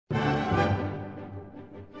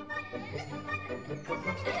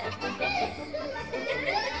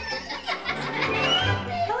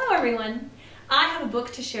everyone. I have a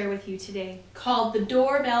book to share with you today called The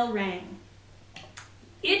Doorbell Rang.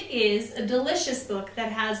 It is a delicious book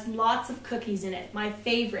that has lots of cookies in it, my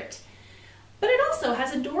favorite. But it also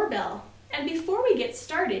has a doorbell. And before we get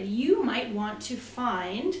started, you might want to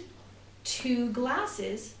find 2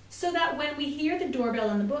 glasses so that when we hear the doorbell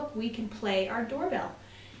in the book, we can play our doorbell.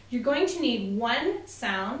 You're going to need one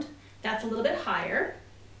sound that's a little bit higher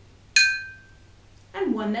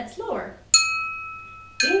and one that's lower.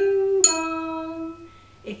 Ding dong.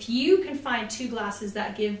 If you can find 2 glasses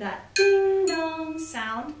that give that ding dong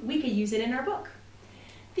sound, we could use it in our book.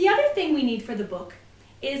 The other thing we need for the book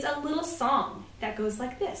is a little song that goes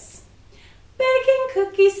like this. Baking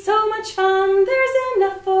cookies, so much fun, there's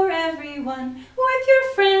enough for everyone. With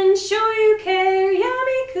your friends, show you care,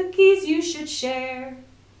 yummy cookies you should share.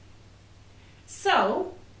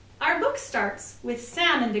 So, our book starts with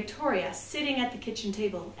Sam and Victoria sitting at the kitchen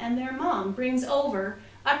table, and their mom brings over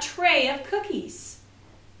a tray of cookies.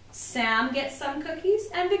 Sam gets some cookies,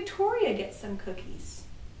 and Victoria gets some cookies.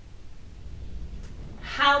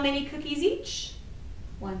 How many cookies each?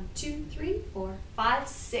 1, 2, 3, 4, 5,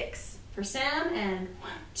 6 for Sam, and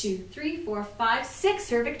 1, 2, 3, 4, 5, 6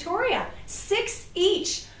 for Victoria. 6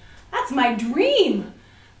 each. That's my dream.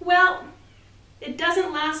 Well, it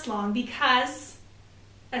doesn't last long because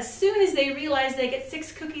as soon as they realize they get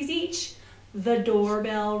 6 cookies each, the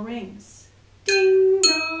doorbell rings. Ding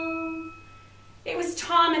dong. It was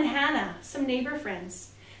Tom and Hannah, some neighbor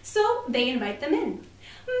friends. So they invite them in.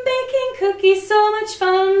 Baking cookies, so much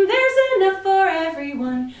fun, there's enough for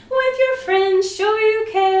everyone. With your friends, show you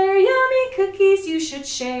care, yummy cookies you should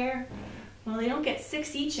share. Well, they don't get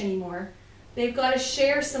 6 each anymore. They've got to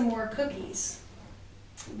share some more cookies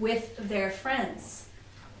with their friends.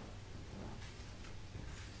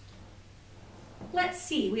 Let's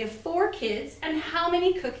see, we have 4 kids, and how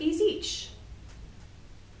many cookies each?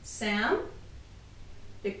 Sam,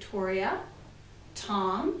 Victoria,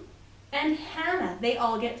 Tom, and Hannah. They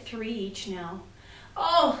all get 3 each now.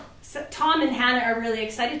 Oh, so Tom and Hannah are really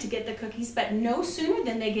excited to get the cookies, but no sooner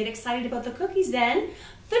than they get excited about the cookies than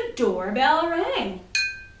the doorbell rang.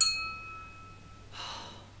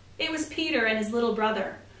 It was Peter and his little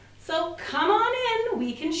brother. So come on in,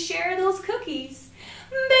 we can share those cookies.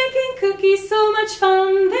 Baking cookies, so much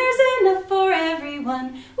fun, there's enough for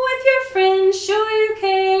everyone. With your friends, show you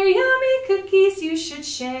care, yummy cookies you should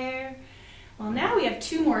share. Well, now we have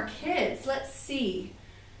 2 more kids. Let's see.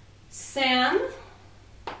 Sam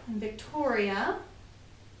and Victoria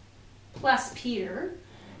plus Peter,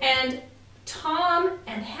 and Tom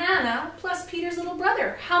and Hannah plus Peter's little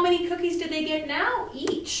brother. How many cookies do they get now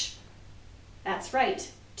each? That's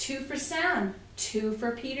right. 2 for Sam, 2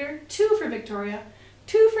 for Peter, 2 for Victoria,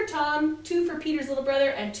 2 for Tom, 2 for Peter's little brother,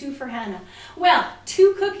 and 2 for Hannah. Well,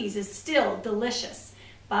 2 cookies is still delicious,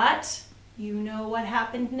 but you know what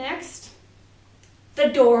happened next? The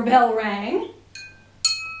doorbell rang.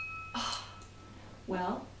 Oh,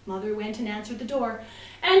 well, Mother went and answered the door,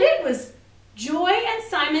 and it was Joy and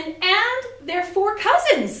Simon and their 4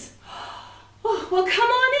 cousins. Oh, well, come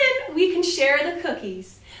on in. We can share the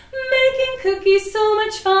cookies. Making cookies, so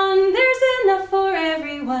much fun, there's enough for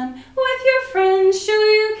everyone. With your friends, show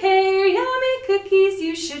you care, yummy cookies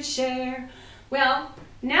you should share. Well,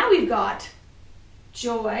 now we've got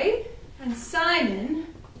Joy and Simon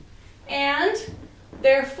and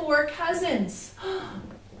their 4 cousins.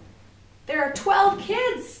 There are 12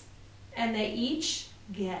 kids, and they each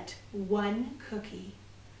get 1 cookie.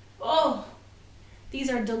 Oh, these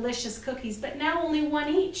are delicious cookies, but now only 1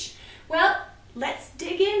 each. Well, let's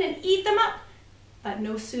dig in and eat them up. But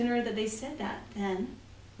no sooner that they said that than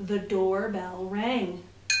the doorbell rang.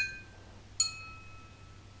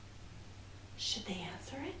 Should they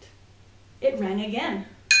answer it? It rang again.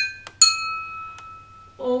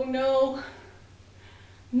 Oh no.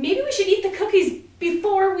 Maybe we should eat the cookies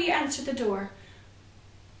before we answer the door.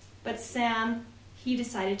 But Sam, he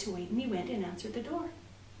decided to wait, and he went and answered the door.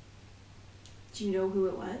 Do you know who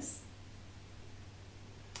it was?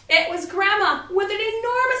 It was Grandma with an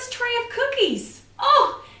enormous tray of cookies.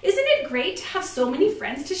 Oh, isn't it great to have so many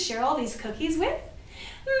friends to share all these cookies with?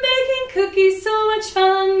 Baking cookies, so much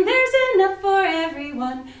fun, there's enough for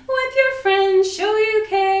everyone. With your friends, show you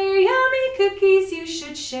care, yummy cookies you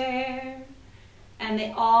should share. And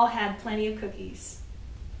they all had plenty of cookies.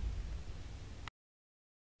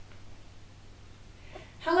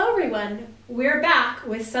 Hello everyone, we're back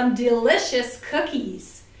with some delicious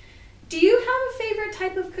cookies. Do you have a favorite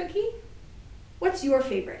type of cookie? What's your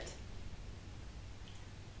favorite?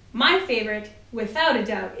 My favorite, without a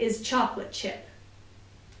doubt, is chocolate chip.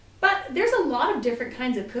 But there's a lot of different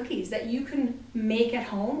kinds of cookies that you can make at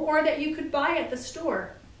home or that you could buy at the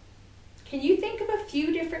store. Can you think of a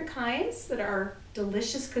few different kinds that are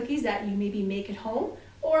delicious cookies that you maybe make at home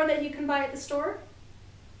or that you can buy at the store?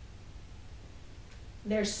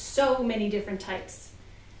 There's so many different types.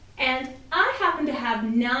 And I happen to have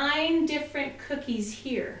 9 different cookies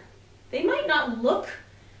here. They might not look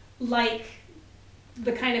like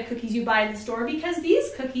the kind of cookies you buy in the store because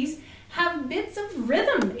these cookies have bits of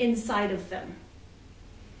rhythm inside of them.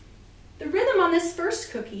 The rhythm on this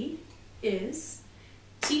first cookie is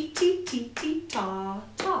tee tee tee tee ta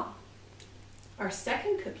ta. Our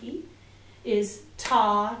second cookie is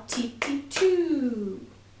ta tee tee too.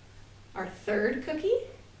 Our third cookie,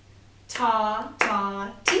 ta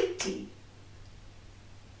ta tee tee.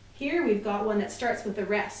 Here we've got one that starts with a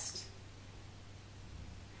rest.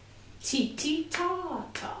 Tee tee ta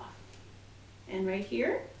ta. And right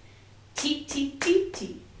here, tee tee tee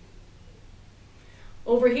tee.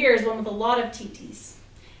 Over here is one with a lot of tee-tees.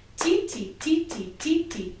 Tee tee tee tee tee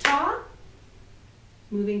tee ta.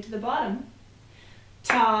 Moving to the bottom.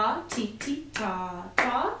 Ta tee tee ta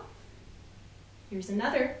ta. Here's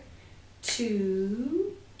another.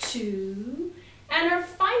 2 2. And our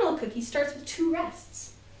final cookie starts with 2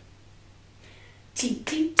 rests. Tee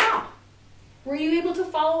tee ta. Were you able to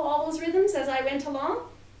follow all those rhythms as I went along?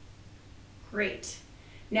 Great.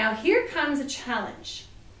 Now here comes a challenge.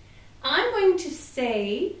 I'm going to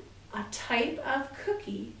say a type of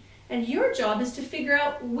cookie, and your job is to figure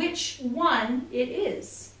out which one it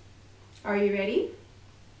is. Are you ready?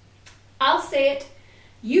 I'll say it,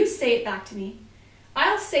 you say it back to me.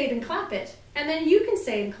 I'll say it and clap it, and then you can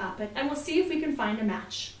say it and clap it, and we'll see if we can find a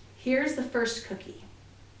match. Here's the first cookie.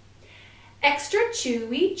 Extra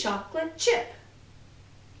chewy chocolate chip.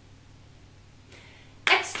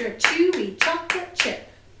 Extra chewy chocolate chip.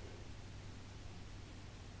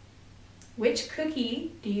 Which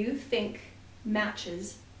cookie do you think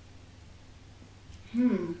matches?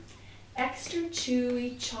 Extra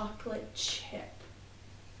chewy chocolate chip.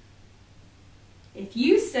 If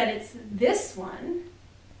you said it's this one,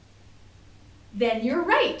 then you're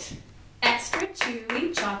right. Extra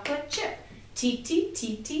chewy chocolate chip. Tee tee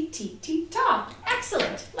tee tee tee tee ta.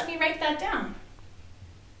 Excellent. Let me write that down.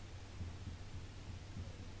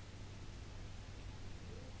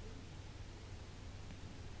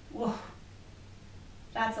 Whoa.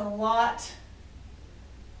 That's a lot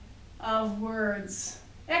of words.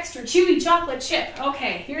 Extra chewy chocolate chip.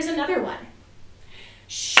 Okay, here's another one.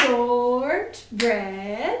 Shortbread.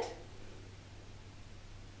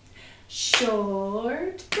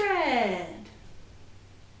 Shortbread.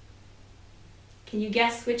 Can you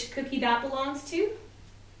guess which cookie that belongs to?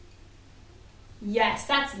 Yes,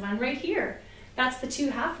 that's the one right here. That's the 2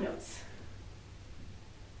 half notes.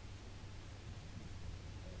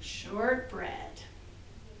 Shortbread.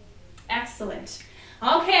 Excellent.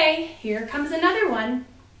 Okay, here comes another one.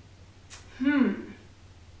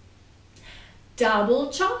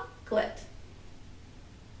 Double chocolate.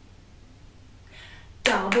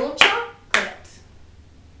 Double chocolate.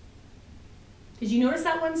 Did you notice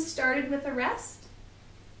that one started with a rest?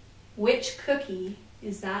 Which cookie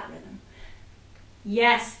is that rhythm?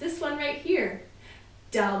 Yes, this one right here.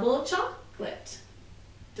 Double chocolate.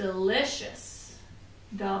 Delicious.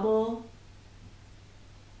 Double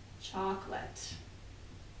chocolate.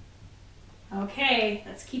 Okay,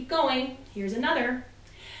 let's keep going. Here's another.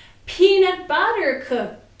 Peanut butter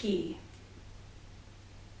cookie.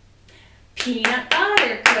 Peanut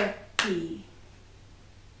butter cookie.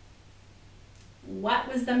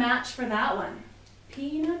 What was the match for that one?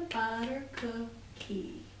 Peanut butter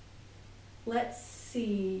cookie. Let's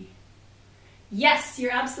see. Yes,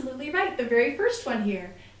 you're absolutely right. The very first one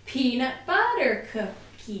here. Peanut butter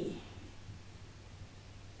cookie.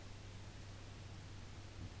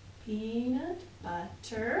 Peanut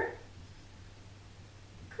butter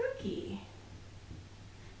cookie.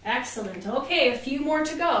 Excellent. Okay, a few more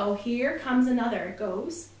to go. Here comes another. It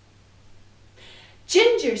goes.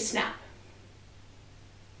 Ginger snap.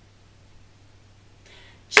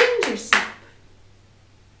 Ginger snap.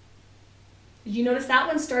 Did you notice that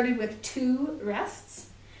one started with 2 rests?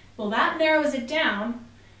 Well, that narrows it down.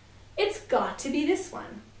 It's got to be this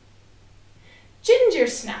one. Ginger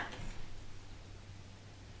snap.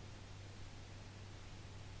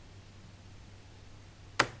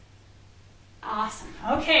 Awesome.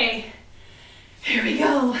 Okay, here we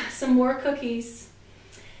go. Some more cookies.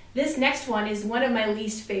 This next one is one of my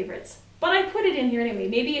least favorites, but I put it in here anyway.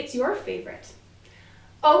 Maybe it's your favorite.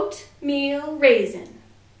 Oatmeal raisin.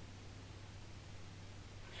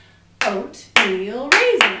 Oatmeal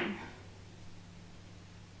raisin.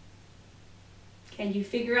 Can you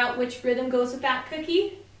figure out which rhythm goes with that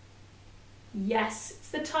cookie? Yes,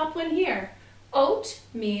 it's the top one here.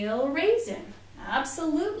 Oatmeal raisin.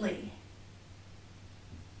 Absolutely.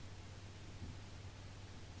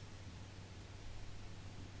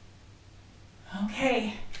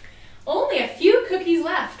 Okay, only a few cookies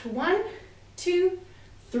left. 1, 2,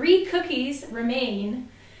 3 cookies remain.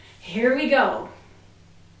 Here we go.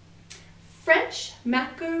 French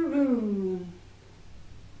macaroon.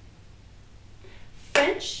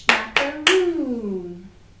 French macaroon.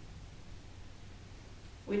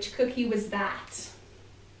 Which cookie was that?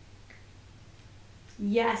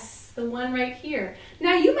 Yes, the one right here.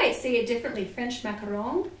 Now you might say it differently, French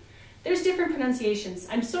macaron. There's different pronunciations.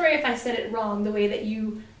 I'm sorry if I said it wrong the way that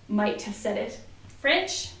you might have said it.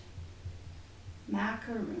 French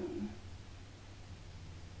macaroon.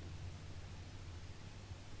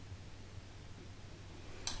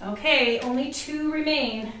 Okay, only 2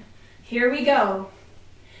 remain. Here we go.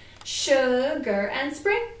 Sugar and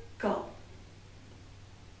sprinkle.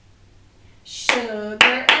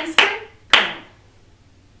 Sugar and sprinkle.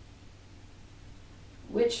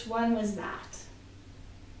 Which one was that?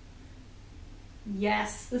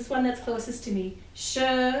 Yes, this one that's closest to me.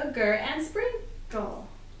 Sugar and sprinkle.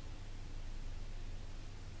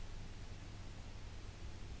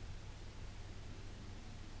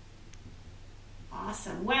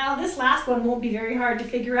 Awesome. Well, this last one won't be very hard to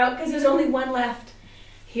figure out because there's only one left.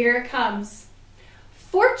 Here it comes.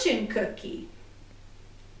 Fortune cookie.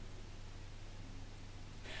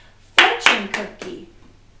 Fortune cookie.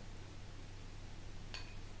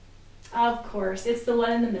 Of course, it's the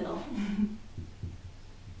one in the middle.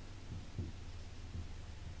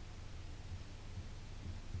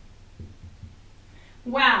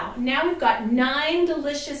 Wow, now we've got 9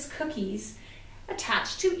 delicious cookies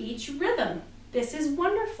attached to each rhythm. This is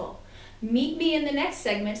wonderful. Meet me in the next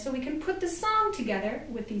segment so we can put the song together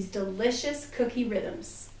with these delicious cookie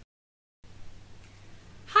rhythms.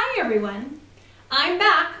 Hi everyone, I'm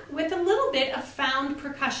back with a little bit of found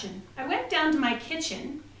percussion. I went down to my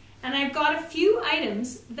kitchen and I've got a few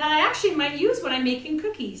items that I actually might use when I'm making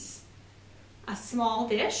cookies. A small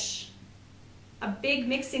dish, a big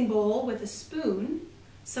mixing bowl with a spoon,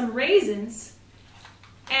 some raisins,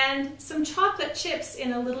 and some chocolate chips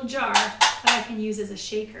in a little jar that I can use as a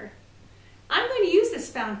shaker. I'm going to use this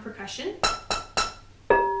found percussion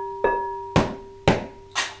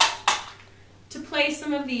to play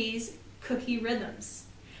some of these cookie rhythms.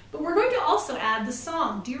 But we're going to also add the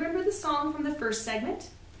song. Do you remember the song from the first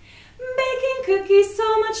segment? Baking cookies,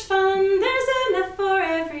 so much fun, there's enough for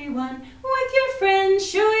everyone. With your friends,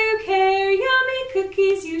 show you care, yummy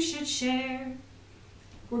cookies you should share.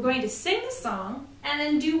 We're going to sing the song and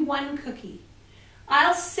then do one cookie.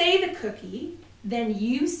 I'll say the cookie, then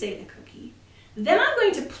you say the cookie. Then I'm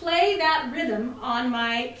going to play that rhythm on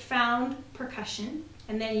my found percussion,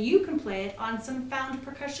 and then you can play it on some found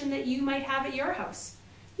percussion that you might have at your house.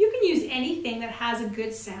 You can use anything that has a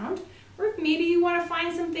good sound, or if maybe you want to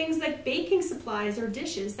find some things like baking supplies or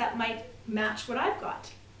dishes that might match what I've got.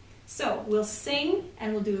 So we'll sing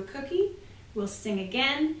and we'll do a cookie, we'll sing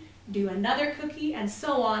again, do another cookie, and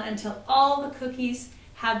so on until all the cookies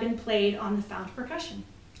have been played on the found percussion.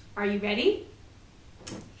 Are you ready?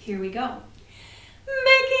 Here we go.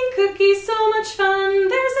 Baking cookies, so much fun,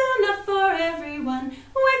 there's enough for everyone.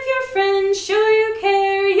 With your friends, show you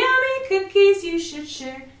care, yummy cookies you should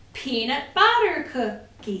share. Peanut butter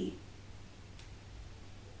cookie.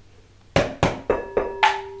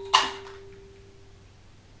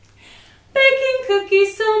 Baking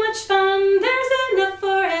cookies, so much fun, there's enough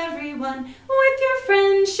for everyone. With your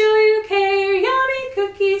friends, show you care, yummy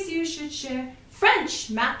cookies you should share. French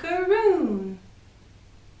macaroon.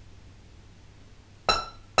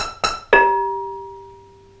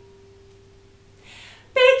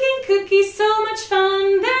 Baking cookies, so much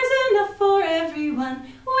fun, there's enough for everyone.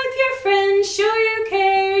 With your friends, show you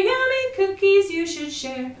care, yummy cookies you should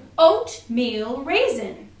share. Oatmeal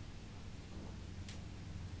raisin.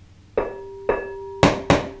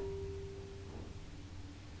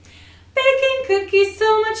 Cookies,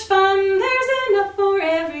 so much fun, there's enough for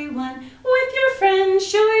everyone. With your friends,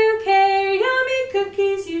 show you care, yummy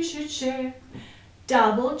cookies you should share.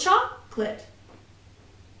 Double chocolate.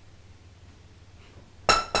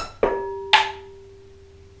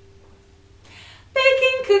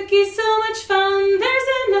 Baking cookies, so much fun, there's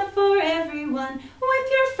enough for everyone.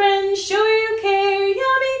 With your friends, show you care,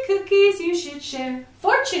 yummy cookies you should share.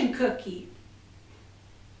 Fortune cookie.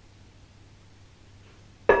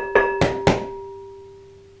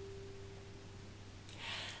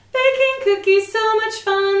 Cookies, so much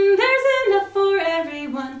fun, there's enough for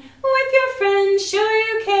everyone. With your friends, show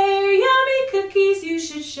you care, yummy cookies you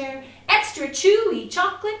should share. Extra chewy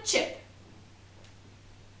chocolate chip.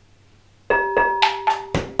 Baking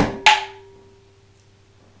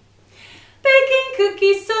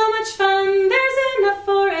cookies, so much fun. There's enough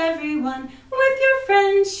for everyone. With your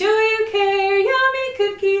friends, show you care. Yummy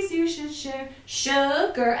cookies you should share.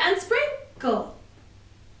 Sugar and sprinkle.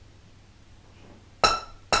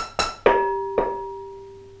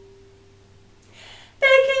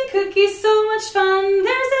 Baking cookies, so much fun.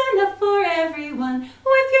 There's enough for everyone.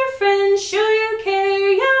 With your friends, show you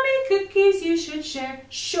care. Yummy cookies you should share.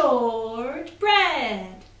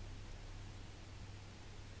 Shortbread.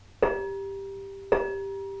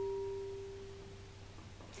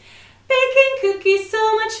 Baking cookies,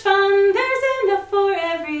 so much fun. There's enough for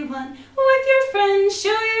everyone. With your friends, show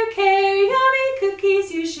you care. Yummy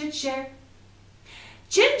cookies you should share.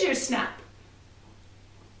 Ginger snap.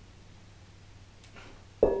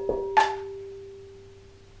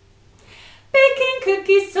 Baking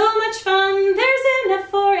cookies, so much fun. There's enough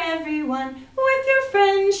for everyone. With your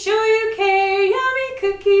friends, show you care. Yummy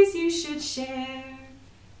cookies you should share.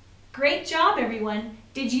 Great job, everyone.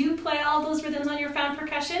 Did you play all those rhythms on your found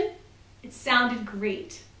percussion? It sounded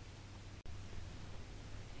great.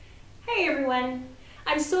 Hey everyone,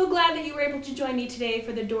 I'm so glad that you were able to join me today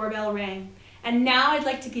for the doorbell rang. And now I'd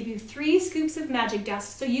like to give you 3 scoops of magic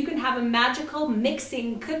dust so you can have a magical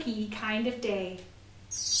mixing cookie kind of day.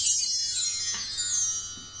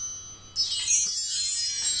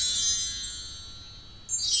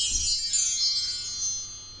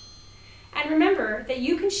 And remember that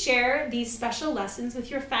you can share these special lessons with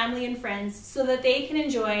your family and friends so that they can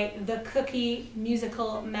enjoy the cookie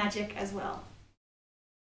musical magic as well.